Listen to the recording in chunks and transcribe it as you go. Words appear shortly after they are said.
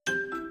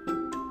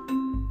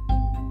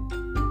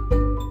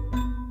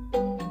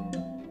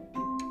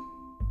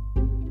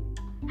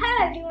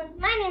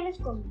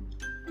Kumar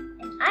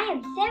and I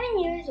am 7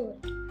 years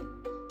old.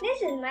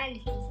 This is my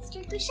little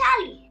sister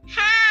Tushali.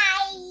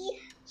 Hi!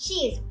 She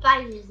is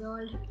 5 years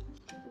old.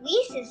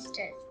 We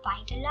sisters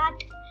fight a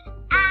lot.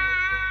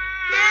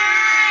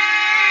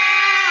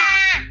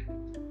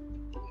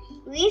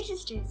 We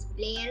sisters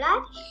play a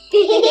lot.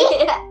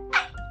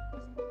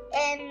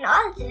 And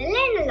also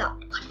learn a lot.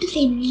 What do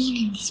they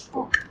mean in this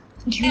book?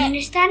 Do you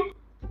understand?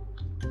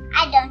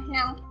 I don't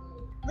know.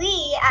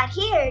 We are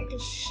here to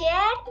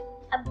share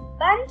a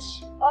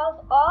bunch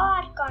of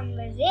our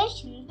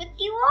conversations with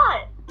you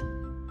all.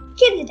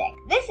 Kids Deck,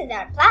 this is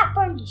our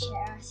platform to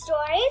share our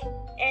stories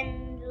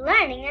and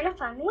learning in a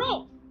fun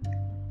way.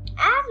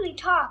 As we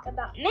talk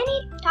about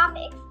many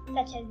topics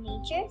such as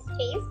nature,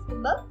 space,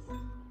 books,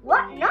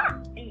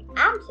 whatnot, and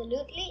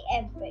absolutely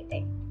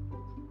everything.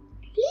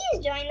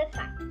 Please join the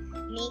fun.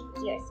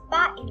 Make your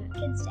spot in our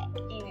Kids Deck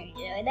and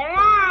enjoy the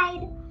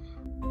ride.